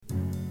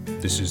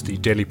This is the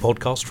daily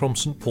podcast from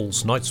St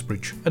Paul's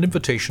Knightsbridge, an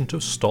invitation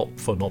to stop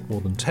for not more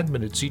than 10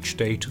 minutes each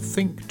day to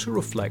think, to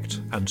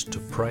reflect and to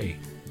pray.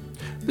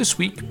 This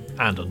week,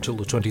 and until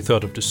the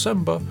 23rd of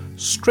December,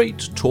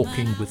 Straight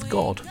Talking with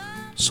God,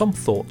 some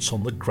thoughts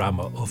on the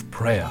grammar of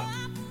prayer.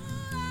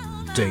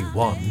 Day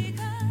 1,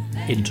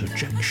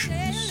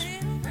 Interjections.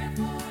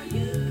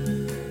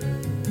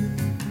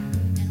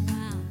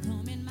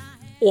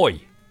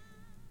 Oi!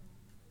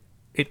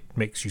 It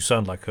makes you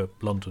sound like a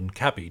London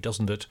cabbie,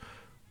 doesn't it?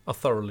 A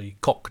thoroughly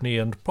cockney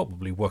and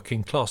probably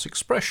working-class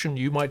expression,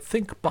 you might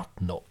think, but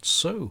not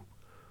so.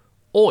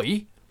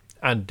 Oi,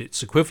 and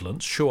its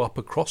equivalents show up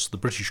across the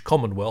British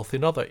Commonwealth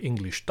in other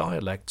English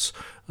dialects,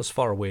 as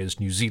far away as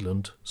New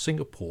Zealand,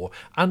 Singapore,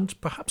 and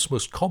perhaps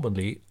most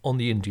commonly on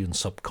the Indian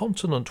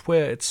subcontinent,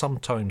 where it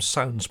sometimes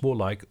sounds more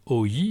like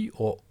oyi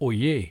or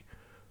oye.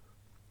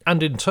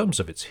 And in terms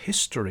of its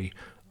history,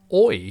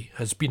 oi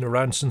has been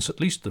around since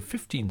at least the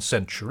 15th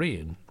century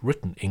in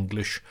written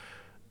English,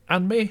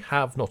 and may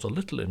have not a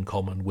little in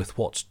common with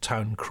what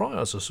town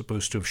criers are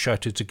supposed to have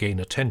shouted to gain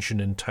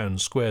attention in town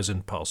squares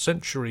in past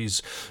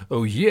centuries,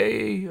 "Oh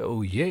yay,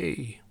 oh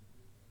yay."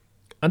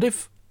 And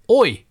if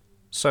oi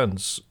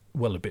sounds,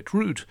 well, a bit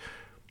rude,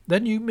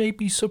 then you may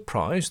be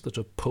surprised that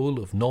a poll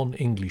of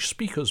non-English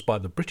speakers by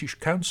the British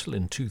Council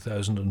in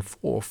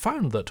 2004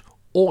 found that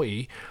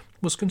oi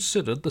was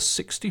considered the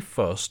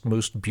 61st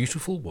most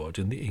beautiful word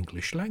in the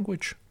English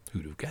language.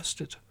 Who'd have guessed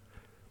it?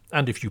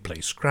 And if you play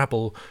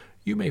Scrabble,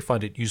 you may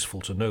find it useful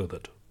to know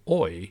that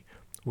oi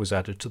was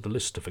added to the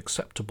list of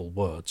acceptable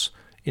words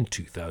in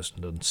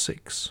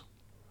 2006.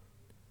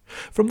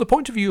 From the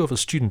point of view of a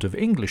student of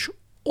English,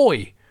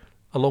 oi,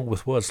 along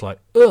with words like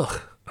ugh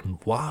and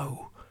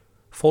wow,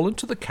 fall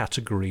into the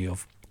category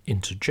of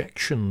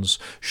interjections,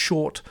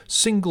 short,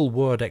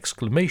 single-word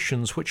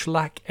exclamations which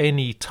lack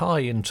any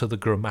tie into the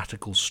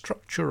grammatical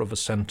structure of a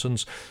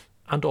sentence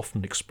and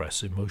often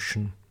express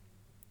emotion.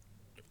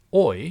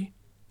 Oi,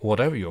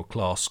 whatever your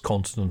class,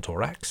 consonant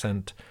or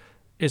accent,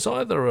 is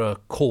either a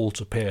call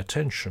to pay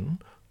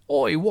attention,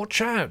 oi, watch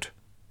out,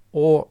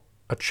 or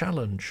a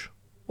challenge,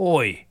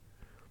 oi,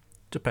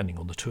 depending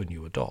on the tone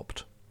you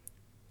adopt.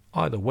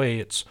 Either way,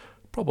 it's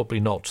probably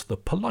not the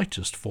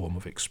politest form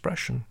of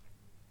expression.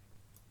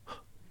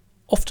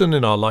 Often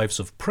in our lives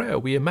of prayer,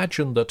 we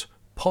imagine that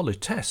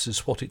politesse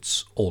is what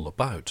it's all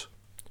about.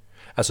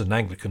 As an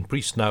Anglican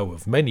priest now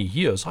of many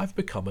years, I've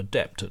become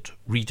adept at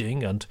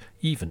reading and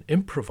even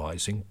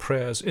improvising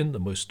prayers in the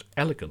most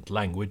elegant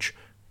language,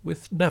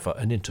 with never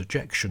an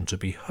interjection to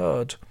be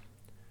heard.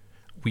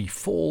 We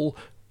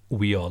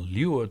are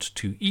lured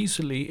too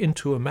easily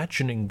into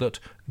imagining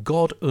that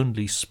God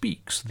only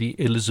speaks the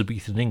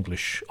Elizabethan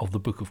English of the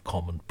Book of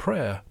Common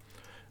Prayer,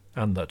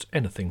 and that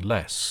anything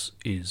less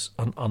is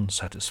an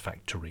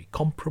unsatisfactory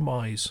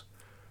compromise.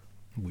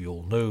 We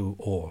all know,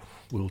 or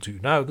will do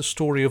now, the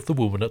story of the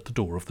woman at the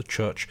door of the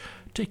church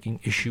taking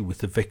issue with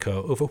the vicar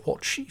over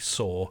what she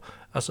saw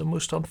as a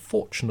most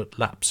unfortunate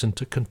lapse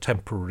into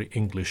contemporary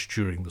English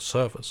during the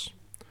service.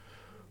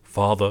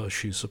 "Father,"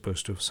 she's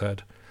supposed to have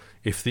said,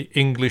 "if the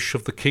English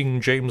of the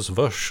King James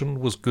Version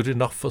was good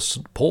enough for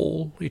St.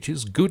 Paul, it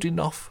is good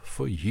enough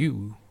for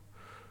you."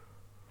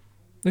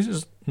 This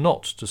is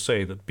not to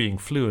say that being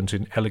fluent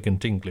in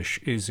elegant English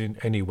is in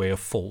any way a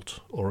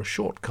fault or a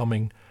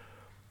shortcoming,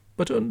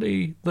 but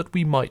only that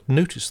we might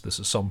notice this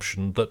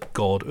assumption that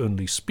God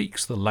only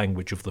speaks the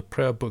language of the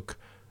prayer book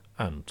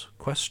and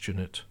question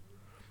it.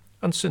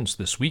 And since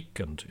this week,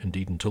 and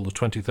indeed until the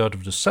 23rd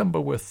of December,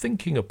 we're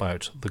thinking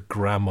about the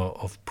grammar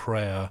of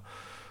prayer,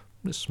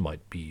 this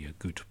might be a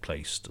good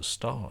place to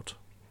start.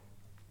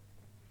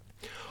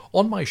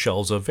 On my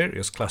shelves are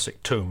various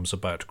classic tomes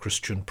about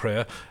Christian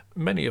prayer,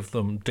 many of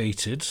them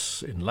dated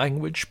in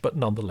language, but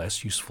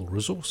nonetheless useful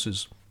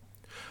resources.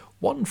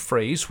 One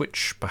phrase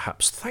which,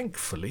 perhaps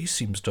thankfully,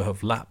 seems to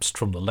have lapsed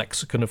from the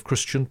lexicon of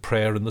Christian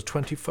prayer in the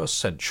 21st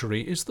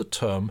century is the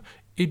term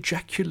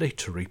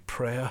ejaculatory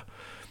prayer.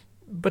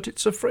 But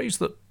it's a phrase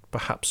that,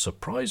 perhaps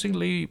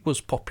surprisingly, was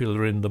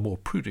popular in the more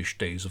prudish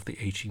days of the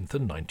 18th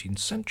and 19th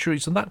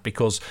centuries, and that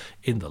because,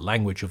 in the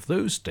language of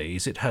those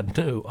days, it had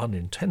no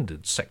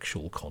unintended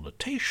sexual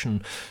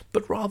connotation,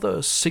 but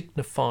rather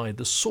signified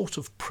the sort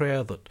of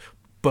prayer that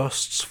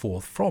bursts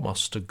forth from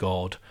us to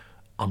God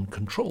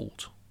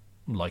uncontrolled,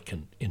 like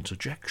an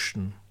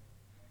interjection.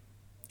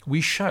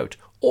 We shout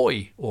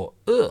oi or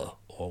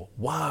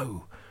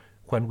wow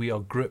when we are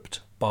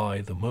gripped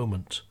by the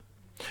moment.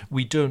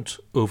 We don't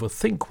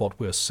overthink what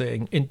we're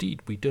saying.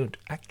 Indeed, we don't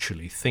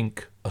actually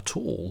think at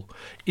all.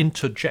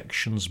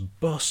 Interjections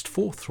burst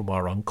forth from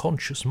our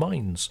unconscious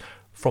minds,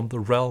 from the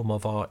realm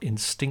of our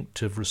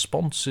instinctive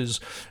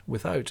responses,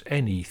 without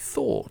any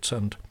thought,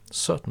 and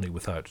certainly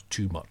without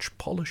too much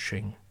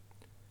polishing.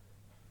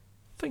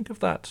 Think of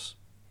that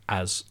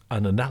as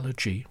an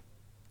analogy.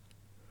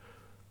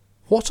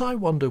 What, I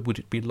wonder, would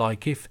it be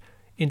like if,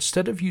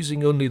 instead of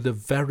using only the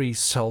very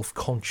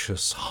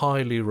self-conscious,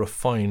 highly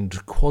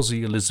refined,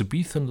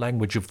 quasi-Elizabethan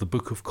language of the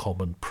Book of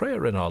Common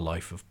Prayer in our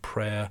life of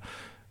prayer,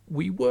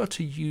 we were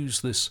to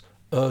use this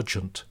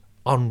urgent,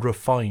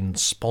 unrefined,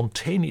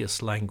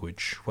 spontaneous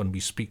language when we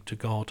speak to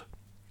God.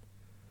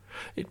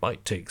 It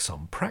might take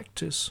some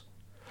practice,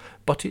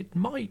 but it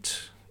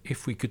might,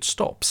 if we could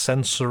stop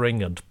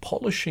censoring and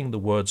polishing the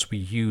words we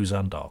use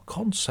and our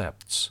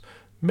concepts,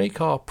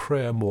 make our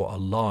prayer more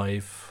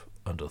alive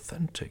and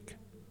authentic.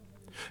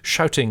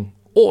 Shouting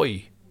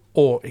 "Oi!"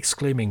 or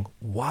exclaiming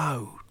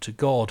 "Wow!" to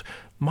God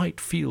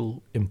might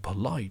feel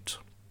impolite,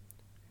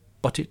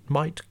 but it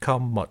might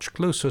come much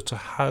closer to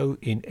how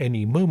in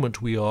any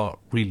moment we are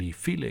really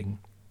feeling.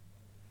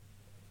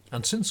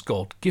 And since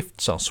God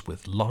gifts us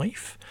with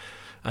life,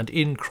 and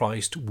in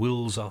Christ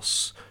wills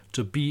us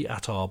to be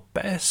at our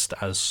best,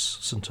 as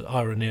St.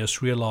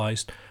 Irenaeus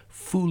realized,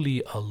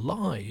 fully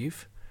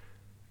alive,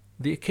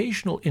 the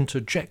occasional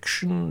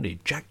interjection,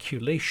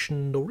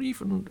 ejaculation, or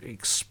even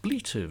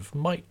expletive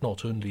might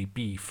not only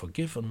be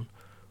forgiven,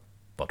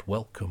 but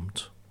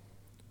welcomed.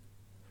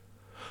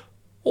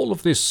 All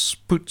of this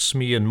puts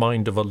me in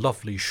mind of a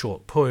lovely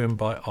short poem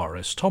by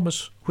R.S.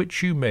 Thomas,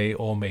 which you may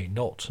or may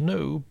not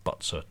know,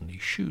 but certainly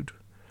should.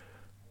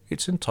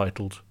 It's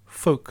entitled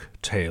Folk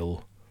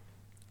Tale,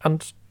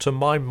 and to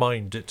my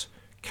mind it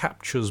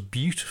captures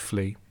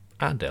beautifully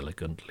and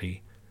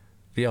elegantly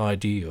the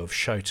idea of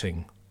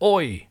shouting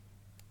 "Oi!"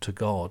 to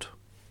God.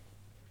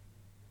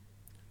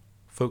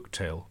 Folk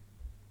Tale.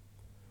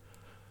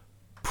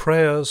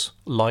 Prayers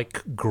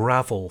like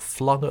gravel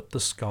flung at the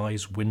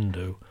sky's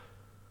window,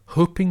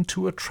 hoping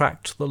to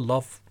attract the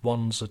loved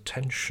one's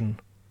attention,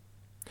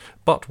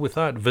 but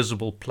without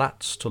visible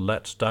plats to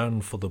let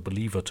down for the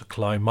believer to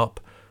climb up.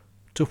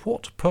 To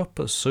what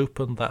purpose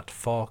open that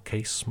far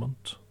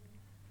casement?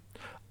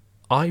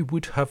 I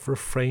would have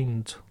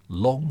refrained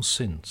long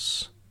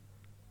since,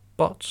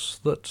 but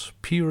that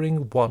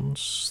peering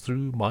once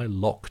through my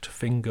locked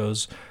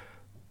fingers,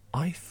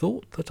 I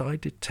thought that I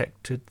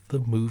detected the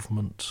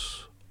movement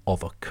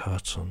of a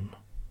curtain.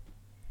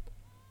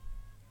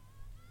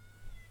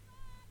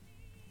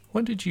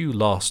 When did you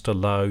last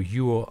allow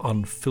your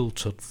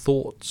unfiltered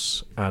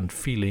thoughts and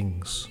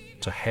feelings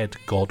to head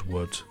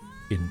Godward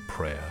in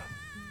prayer?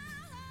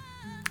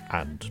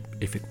 And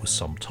if it was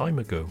some time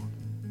ago,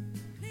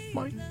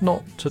 might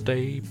not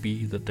today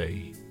be the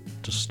day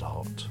to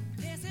start?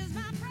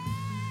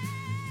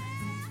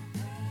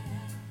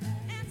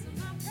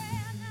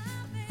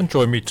 And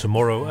join me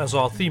tomorrow as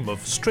our theme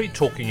of straight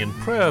talking in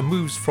prayer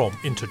moves from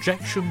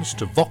interjections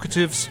to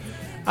vocatives,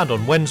 and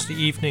on Wednesday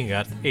evening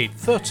at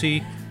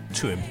 8:30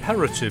 to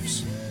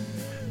imperatives.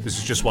 This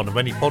is just one of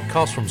many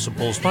podcasts from St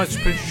Paul's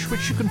Knightsbridge,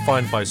 which you can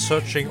find by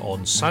searching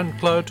on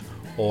SoundCloud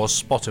or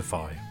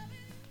Spotify.